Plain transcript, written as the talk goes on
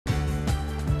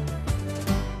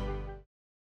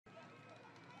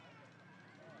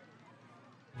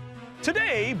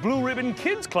Today, Blue Ribbon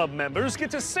Kids Club members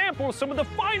get to sample some of the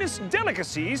finest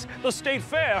delicacies the State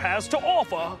Fair has to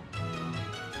offer.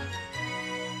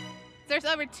 There's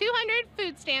over 200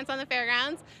 food stands on the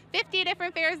fairgrounds, 50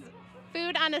 different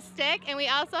food on a stick, and we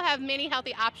also have many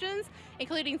healthy options,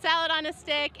 including salad on a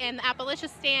stick and the Appalachia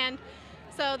stand.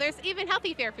 So there's even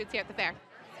healthy fair foods here at the fair.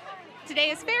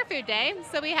 Today is Fair Food Day,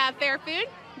 so we have fair food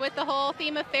with the whole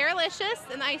theme of Fairlicious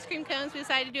and the ice cream cones. We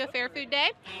decided to do a Fair Food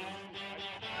Day.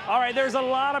 All right, there's a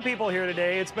lot of people here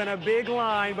today. It's been a big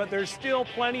line, but there's still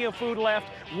plenty of food left.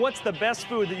 What's the best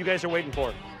food that you guys are waiting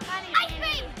for? Ice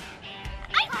cream!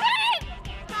 Ice cream!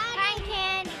 Cotton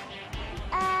candy.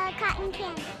 Cotton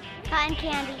candy. Cotton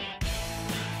candy.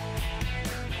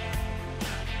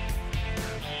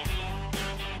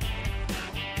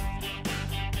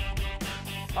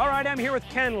 All right, I'm here with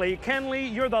Kenley.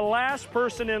 Kenley, you're the last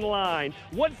person in line.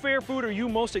 What fair food are you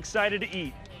most excited to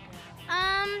eat?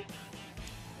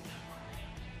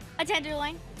 A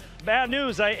tenderloin. Bad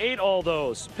news, I ate all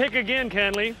those. Pick again,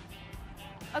 Kenley.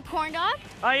 A corn dog.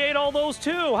 I ate all those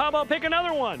too. How about pick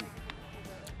another one?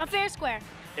 A fair square.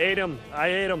 Ate them. I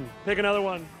ate them. Pick another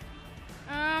one.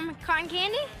 Cotton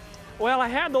candy. Well, I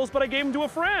had those, but I gave them to a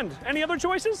friend. Any other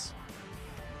choices?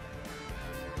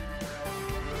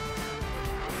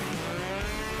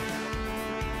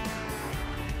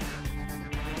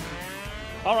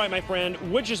 All right, my friend,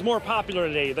 which is more popular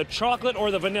today, the chocolate or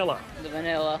the vanilla? The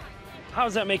vanilla. How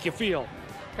does that make you feel?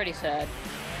 Pretty sad.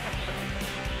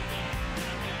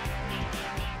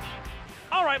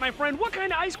 All right, my friend, what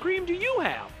kind of ice cream do you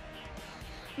have?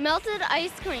 Melted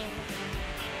ice cream.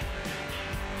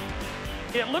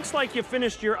 It looks like you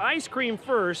finished your ice cream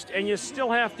first and you still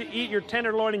have to eat your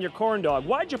tenderloin and your corn dog.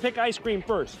 Why'd you pick ice cream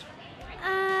first?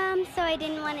 So I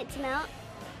didn't want it to melt.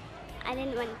 I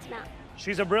didn't want it to melt.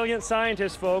 She's a brilliant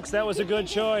scientist, folks. That was a good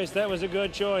choice. That was a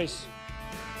good choice.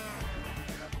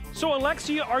 So,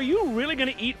 Alexia, are you really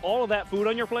going to eat all of that food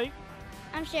on your plate?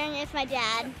 I'm sharing it with my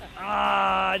dad.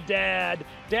 Ah, Dad.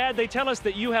 Dad, they tell us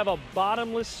that you have a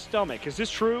bottomless stomach. Is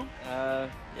this true?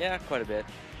 Yeah, quite a bit.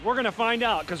 We're going to find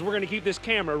out because we're going to keep this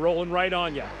camera rolling right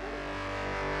on you.